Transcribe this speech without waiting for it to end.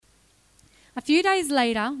A few days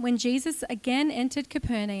later, when Jesus again entered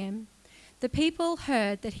Capernaum, the people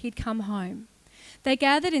heard that he'd come home. They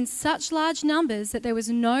gathered in such large numbers that there was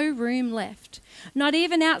no room left, not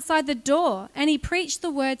even outside the door, and he preached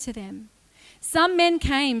the word to them. Some men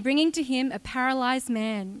came, bringing to him a paralyzed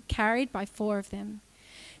man, carried by 4 of them.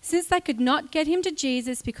 Since they could not get him to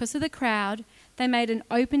Jesus because of the crowd, they made an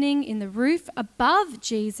opening in the roof above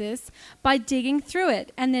Jesus by digging through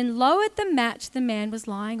it, and then lowered the mat the man was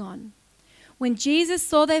lying on. When Jesus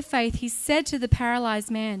saw their faith, he said to the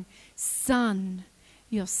paralyzed man, "Son,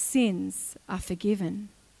 your sins are forgiven."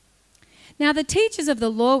 Now the teachers of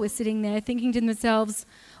the law were sitting there thinking to themselves,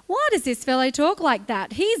 "Why does this fellow talk like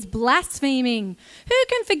that? He's blaspheming. Who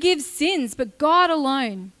can forgive sins but God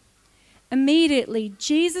alone?" Immediately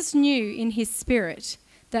Jesus knew in his spirit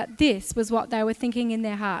that this was what they were thinking in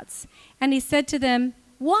their hearts. And he said to them,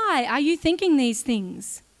 "Why are you thinking these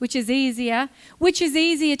things? Which is easier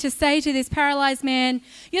to say to this paralyzed man,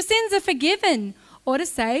 'Your sins are forgiven,' or to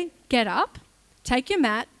say, 'Get up, take your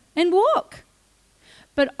mat and walk'?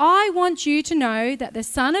 But I want you to know that the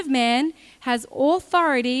Son of Man has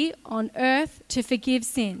authority on earth to forgive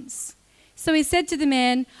sins." So he said to the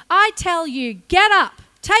man, "I tell you, get up,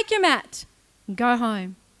 take your mat, and go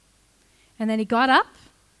home." And then he got up,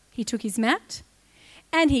 he took his mat,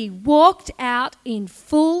 and he walked out in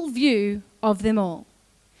full view of them all.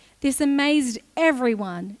 This amazed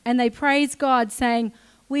everyone, and they praised God, saying,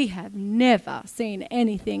 "We have never seen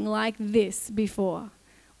anything like this before."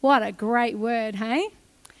 What a great word, hey?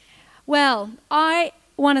 Well, I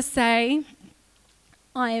want to say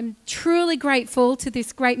I am truly grateful to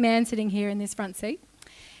this great man sitting here in this front seat.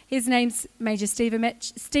 His name's Major Steve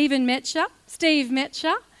Metcher.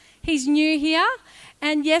 He's new here.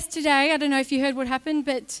 And yesterday, I don't know if you heard what happened,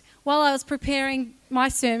 but while I was preparing my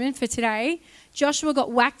sermon for today, Joshua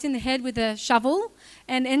got whacked in the head with a shovel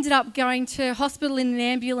and ended up going to hospital in an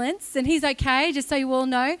ambulance. And he's okay, just so you all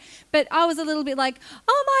know. But I was a little bit like,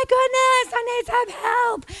 "Oh my goodness, I need some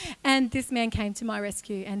help." And this man came to my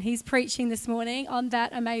rescue, and he's preaching this morning on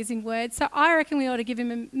that amazing word. So I reckon we ought to give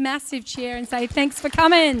him a massive cheer and say, "Thanks for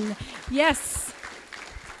coming." Yes.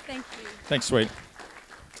 Thank you. Thanks, sweet.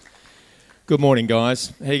 Good morning,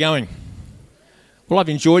 guys. How you going? Well, I've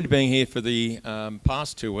enjoyed being here for the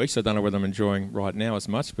past 2 weeks. I don't know whether I'm enjoying right now as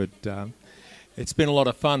much, but it's been a lot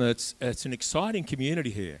of fun. It's an exciting community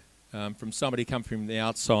here. From somebody coming from the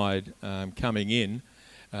outside coming in,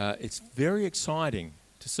 it's very exciting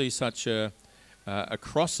to see such a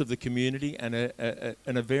cross of the community and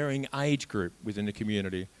a varying age group within the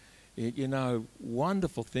community. You know,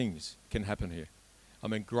 wonderful things can happen here. I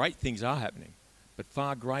mean, great things are happening, but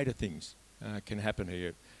far greater things can happen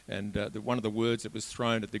here. And one of the words that was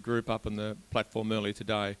thrown at the group up on the platform earlier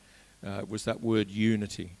today was that word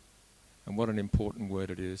unity. And what an important word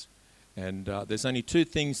it is. And there's only 2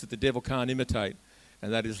 things that the devil can't imitate,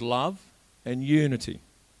 and that is love and unity.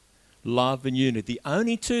 Love and unity. The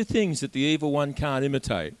only 2 things that the evil one can't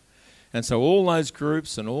imitate. And so all those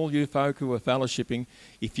groups and all you folk who are fellowshipping,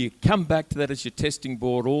 if you come back to that as your testing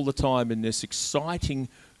board all the time in this exciting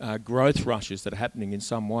growth rushes that are happening in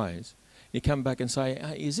some ways, you come back and say,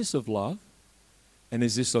 is this of love? And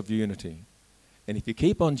is this of unity? And if you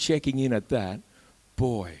keep on checking in at that,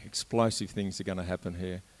 boy, explosive things are going to happen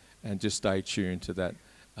here. And just stay tuned to that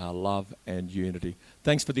love and unity.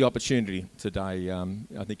 Thanks for the opportunity today.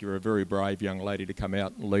 I think you're a very brave young lady to come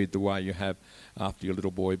out and lead the way you have after your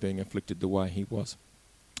little boy being afflicted the way he was.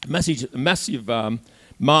 Massive,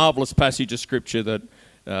 marvellous passage of scripture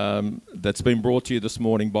that's been brought to you this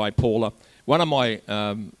morning by Paula. One of my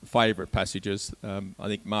favourite passages, I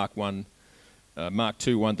think Mark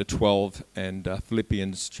 2, 1 to 12, and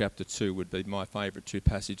Philippians chapter 2 would be my favourite 2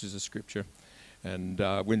 passages of scripture. And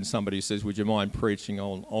when somebody says, "Would you mind preaching?"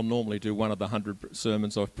 I'll normally do one of the 100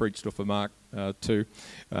 sermons I've preached off of Mark 2,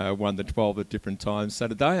 1 to 12 at different times. So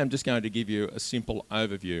today I'm just going to give you a simple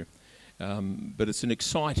overview, but it's an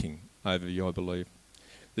exciting overview, I believe.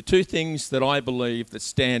 The 2 things that I believe that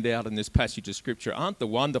stand out in this passage of scripture aren't the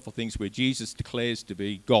wonderful things where Jesus declares to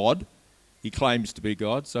be God. He claims to be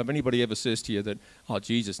God. So if anybody ever says to you that, "Oh,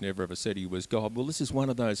 Jesus never ever said he was God," well, this is one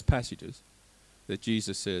of those passages that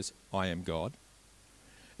Jesus says, "I am God."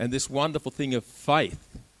 And this wonderful thing of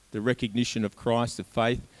faith, the recognition of Christ, of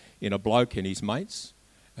faith in a bloke and his mates,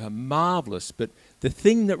 marvellous. But the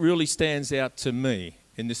thing that really stands out to me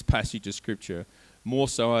in this passage of scripture, more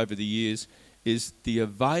so over the years, is the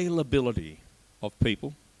availability of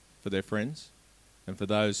people for their friends and for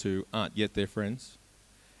those who aren't yet their friends,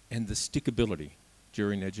 and the stickability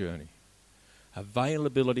during their journey.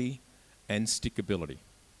 Availability and stickability.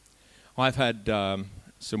 I've had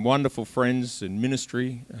some wonderful friends in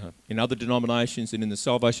ministry, in other denominations and in the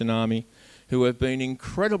Salvation Army, who have been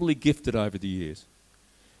incredibly gifted over the years.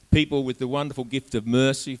 People with the wonderful gift of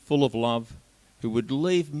mercy, full of love, who would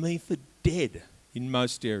leave me for dead in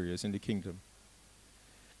most areas in the kingdom.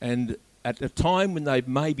 And at a time when they've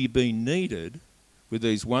maybe been needed with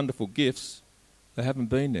these wonderful gifts, they haven't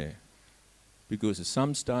been there. Because at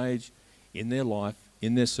some stage in their life,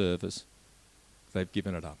 in their service, they've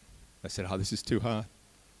given it up. They said, oh, this is too hard.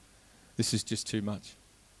 This is just too much.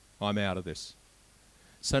 I'm out of this.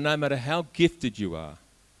 So no matter how gifted you are,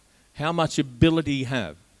 how much ability you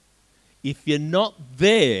have, if you're not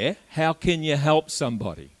there, how can you help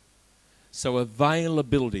somebody? So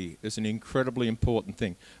availability is an incredibly important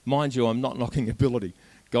thing. Mind you, I'm not knocking ability.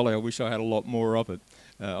 Golly, I wish I had a lot more of it.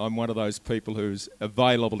 I'm one of those people who's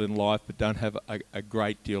available in life but don't have a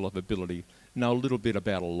great deal of ability. Know a little bit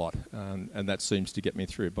about a lot, and that seems to get me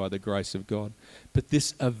through by the grace of God. But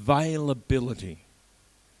this availability,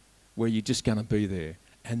 where you're just going to be there,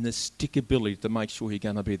 and the stickability to make sure you're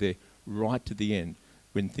going to be there right to the end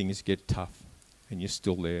when things get tough, and you're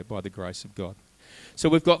still there by the grace of God. So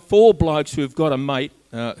we've got 4 blokes who've got a mate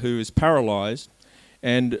who is paralysed,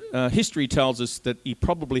 and history tells us that he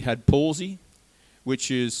probably had palsy, which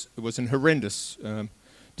was an horrendous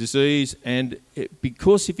disease, and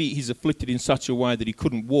because if he's afflicted in such a way that he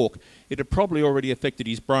couldn't walk, it had probably already affected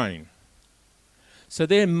his brain. So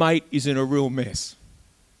their mate is in a real mess.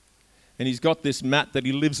 And he's got this mat that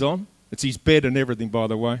he lives on. It's his bed and everything, by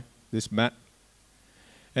the way, this mat.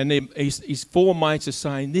 And his 4 mates are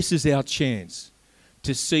saying, this is our chance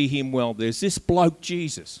to see him well. There's this bloke,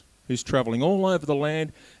 Jesus, who's travelling all over the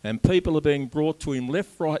land, and people are being brought to him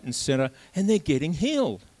left, right and centre, and they're getting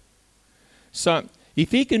healed. So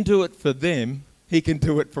if he can do it for them, he can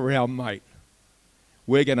do it for our mate.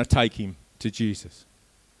 We're going to take him to Jesus.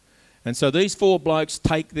 And so these 4 blokes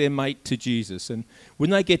take their mate to Jesus. And when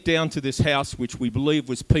they get down to this house, which we believe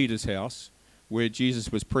was Peter's house, where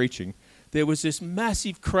Jesus was preaching, there was this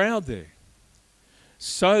massive crowd there.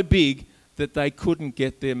 So big that they couldn't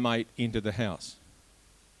get their mate into the house.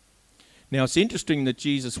 Now it's interesting that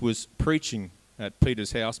Jesus was preaching at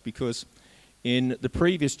Peter's house, because in the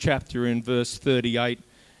previous chapter, in verse 38,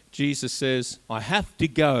 Jesus says, I have to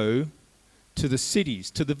go to the cities,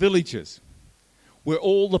 to the villages, where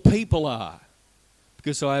all the people are,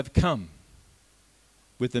 because I have come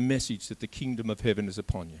with the message that the kingdom of heaven is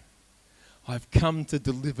upon you. I've come to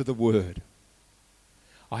deliver the word.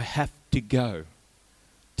 I have to go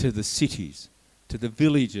to the cities, to the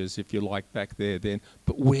villages, if you like, back there then,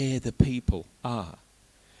 but where the people are.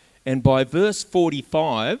 And by verse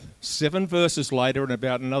 45, 7 verses later, and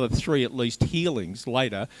about another 3 at least healings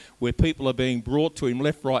later, where people are being brought to him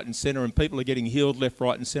left, right and centre, and people are getting healed left,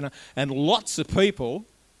 right and centre, and lots of people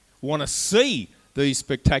want to see these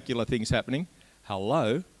spectacular things happening.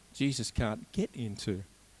 Hello, Jesus can't get into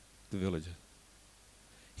the villages.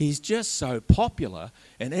 He's just so popular,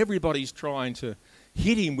 and everybody's trying to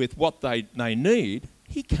hit him with what they need.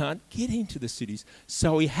 He can't get into the cities,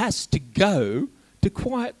 so he has to go to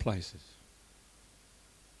quiet places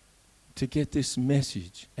to get this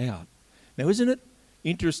message out. Now, isn't it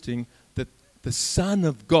interesting that the Son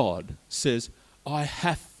of God says, I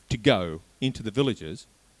have to go into the villages,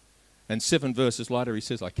 and 7 verses later he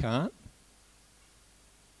says, I can't?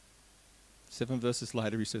 7 verses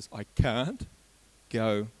later he says, I can't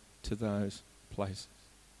go to those places.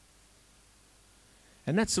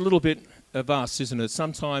 And that's a little bit of us, isn't it?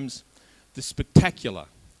 Sometimes the spectacular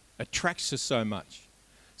attracts us so much.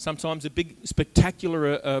 Sometimes a big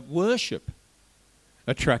spectacular worship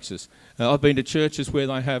attracts us. I've been to churches where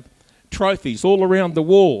they have trophies all around the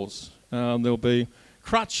walls. There'll be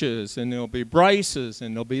crutches, and there'll be braces,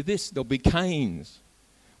 and there'll be this, there'll be canes,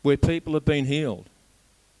 where people have been healed.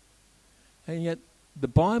 And yet the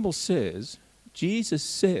Bible says, Jesus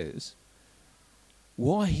says,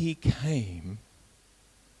 why he came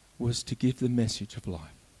was to give the message of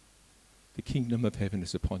life. The kingdom of heaven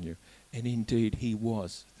is upon you. And indeed, he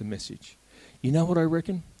was the message. You know what I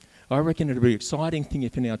reckon? I reckon it would be an exciting thing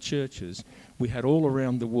if in our churches we had all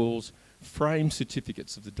around the walls framed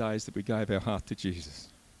certificates of the days that we gave our heart to Jesus.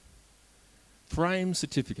 Framed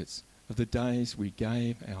certificates of the days we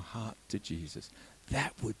gave our heart to Jesus.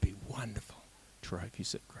 That would be wonderful.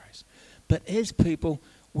 Trophies of grace. But as people,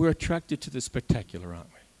 we're attracted to the spectacular, aren't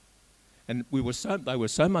we? And they were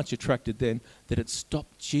so much attracted then that it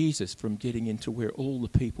stopped Jesus from getting into where all the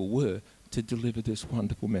people were to deliver this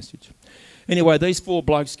wonderful message. Anyway, these 4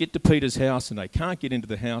 blokes get to Peter's house and they can't get into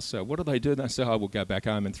the house. So what do? They say, we'll go back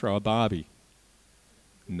home and throw a barbie.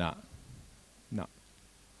 No.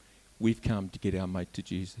 We've come to get our mate to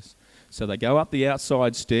Jesus. So they go up the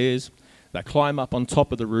outside stairs, they climb up on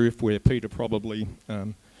top of the roof where Peter probably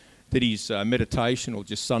did his meditation or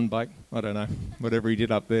just sunbake, I don't know, whatever he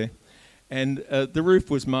did up there. And the roof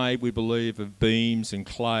was made, we believe, of beams and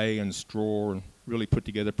clay and straw and really put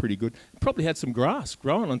together pretty good. Probably had some grass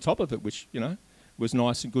growing on top of it, which, was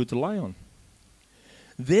nice and good to lay on.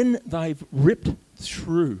 Then they've ripped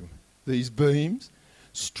through these beams,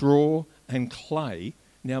 straw and clay.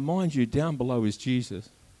 Now, mind you, down below is Jesus.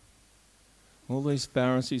 All these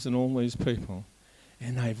Pharisees and all these people.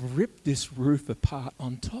 And they've ripped this roof apart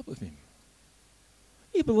on top of him.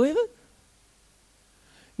 You believe it?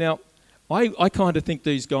 Now, I kind of think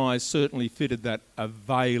these guys certainly fitted that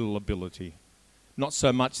availability, not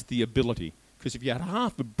so much the ability. Because if you had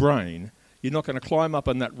half a brain, you're not going to climb up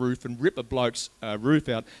on that roof and rip a bloke's roof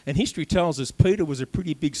out. And history tells us Peter was a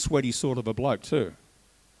pretty big, sweaty sort of a bloke too.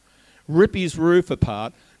 Rip his roof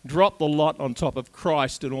apart, drop the lot on top of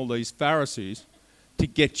Christ and all these Pharisees to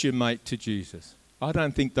get your mate to Jesus. I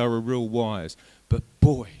don't think they were real wise. But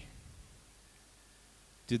boy,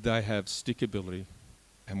 did they have stickability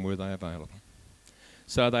and were they available.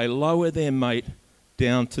 So they lower their mate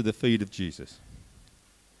down to the feet of Jesus.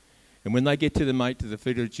 And when they get to the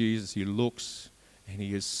feet of Jesus, he looks and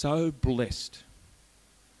he is so blessed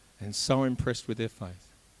and so impressed with their faith.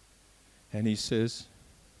 And he says,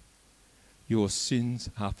 your sins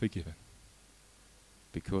are forgiven.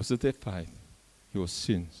 Because of their faith, your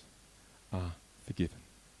sins are forgiven.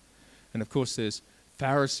 And of course there's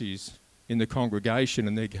Pharisees in the congregation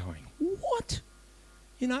and they're going, what?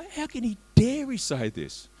 How can he dare he say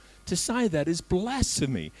this? To say that is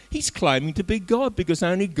blasphemy. He's claiming to be God because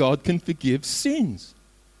only God can forgive sins.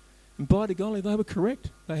 And by the golly, they were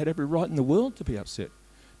correct. They had every right in the world to be upset.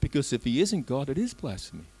 Because if he isn't God, it is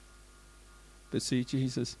blasphemy. But see,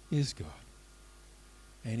 Jesus is God.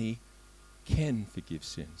 And he can forgive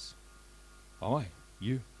sins.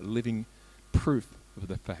 You, a living proof of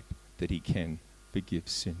the fact that he can forgive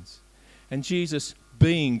sins. And Jesus,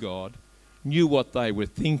 being God, knew what they were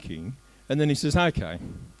thinking. And then he says, okay,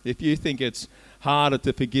 if you think it's harder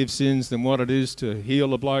to forgive sins than what it is to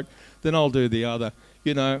heal a bloke, then I'll do the other.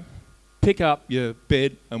 Pick up your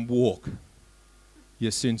bed and walk. Your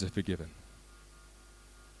sins are forgiven.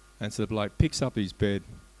 And so the bloke picks up his bed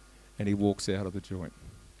and he walks out of the joint.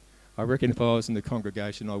 I reckon if I was in the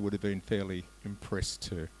congregation, I would have been fairly impressed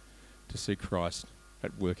to see Christ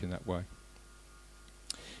at work in that way.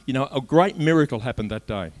 A great miracle happened that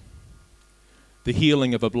day. The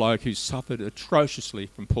healing of a bloke who suffered atrociously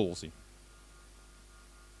from palsy.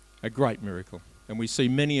 A great miracle. And we see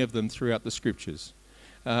many of them throughout the scriptures.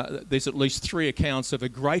 There's at least 3 accounts of a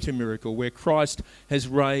greater miracle where Christ has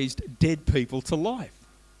raised dead people to life.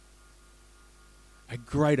 A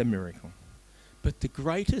greater miracle. But the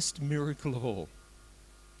greatest miracle of all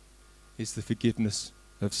is the forgiveness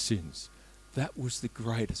of sins. That was the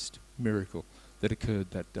greatest miracle that occurred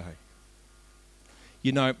that day.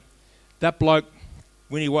 That bloke,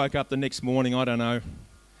 when he woke up the next morning, I don't know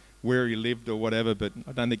where he lived or whatever, but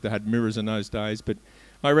I don't think they had mirrors in those days, but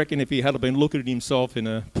I reckon if he had been looking at himself in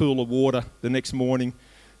a pool of water the next morning,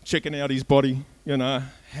 checking out his body,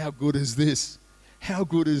 how good is this? How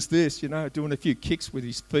good is this? Doing a few kicks with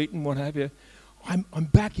his feet and what have you. I'm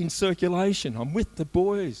back in circulation. I'm with the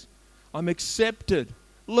boys. I'm accepted.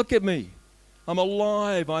 Look at me. I'm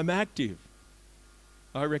alive. I'm active.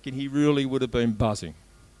 I reckon he really would have been buzzing.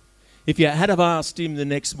 If you had have asked him the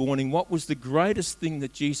next morning what was the greatest thing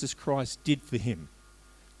that Jesus Christ did for him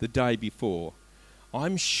the day before,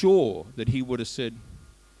 I'm sure that he would have said,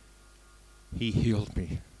 he healed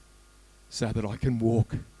me so that I can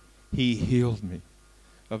walk. He healed me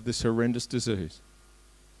of this horrendous disease.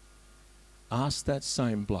 Ask that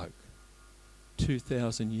same bloke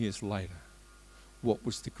 2,000 years later what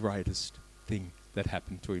was the greatest thing that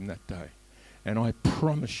happened to him that day. And I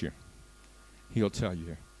promise you, he'll tell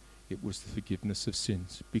you it was the forgiveness of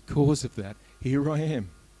sins. Because of that, here I am,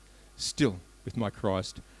 still with my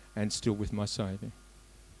Christ and still with my Saviour.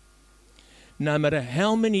 No matter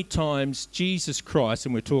how many times Jesus Christ,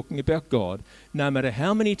 and we're talking about God, no matter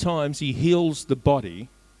how many times he heals the body,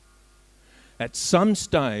 at some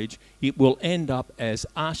stage it will end up as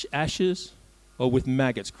ashes or with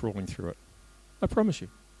maggots crawling through it. I promise you.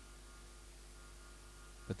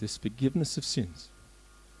 But this forgiveness of sins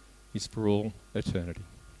is for all eternity.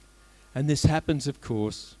 And this happens, of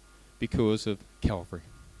course, because of Calvary.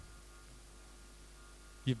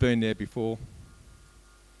 You've been there before,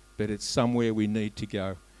 but it's somewhere we need to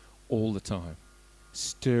go all the time,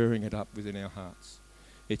 stirring it up within our hearts.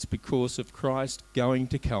 It's because of Christ going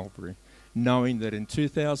to Calvary, knowing that in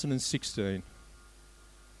 2016,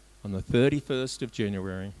 on the 31st of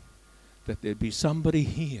January, that there'd be somebody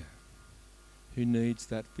here who needs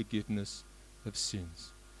that forgiveness of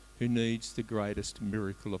sins, who needs the greatest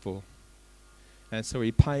miracle of all. And so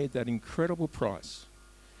he paid that incredible price.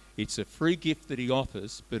 It's a free gift that he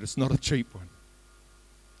offers, but it's not a cheap one.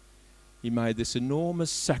 He made this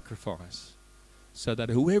enormous sacrifice so that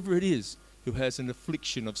whoever it is who has an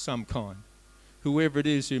affliction of some kind, whoever it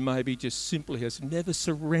is who maybe just simply has never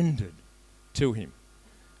surrendered to him,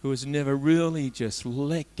 who has never really just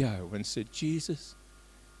let go and said, Jesus,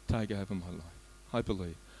 take over my life. I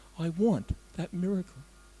believe. I want that miracle.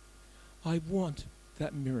 I want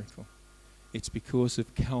that miracle. It's because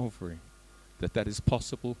of Calvary that is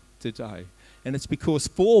possible today. And it's because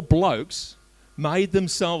 4 blokes made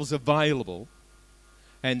themselves available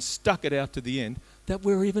and stuck it out to the end that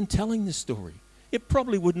we're even telling this story. It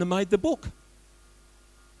probably wouldn't have made the book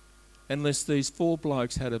unless these 4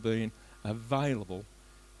 blokes had been available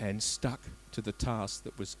and stuck to the task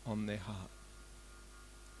that was on their heart.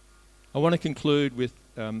 I want to conclude with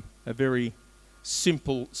a very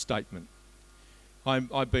simple statement.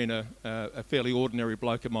 I've been a fairly ordinary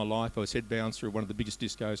bloke in my life. I was head bouncer at one of the biggest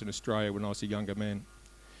discos in Australia when I was a younger man.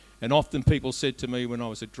 And often people said to me when I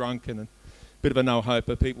was a drunk and a bit of a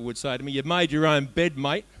no-hoper, people would say to me, you've made your own bed,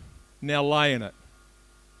 mate, now lay in it.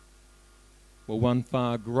 Well, one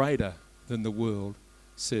far greater than the world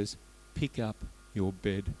says, pick up your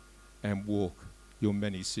bed and walk. Your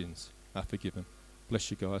many sins are forgiven.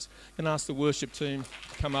 Bless you guys. And ask the worship team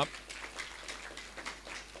to come up.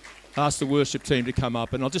 Ask the worship team to come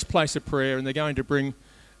up, and I'll just place a prayer, and they're going to bring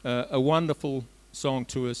a wonderful song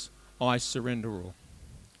to us, I Surrender All.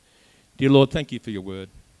 Dear Lord, thank you for your word.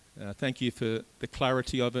 Thank you for the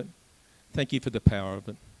clarity of it. Thank you for the power of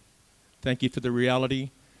it. Thank you for the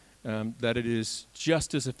reality that it is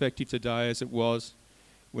just as effective today as it was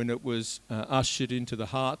when it was ushered into the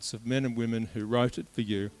hearts of men and women who wrote it for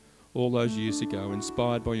you all those years ago,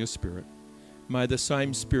 inspired by your Spirit. May the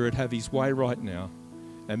same Spirit have his way right now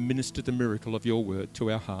and minister the miracle of your word to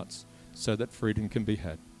our hearts so that freedom can be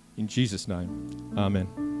had. In Jesus' name,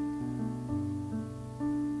 amen.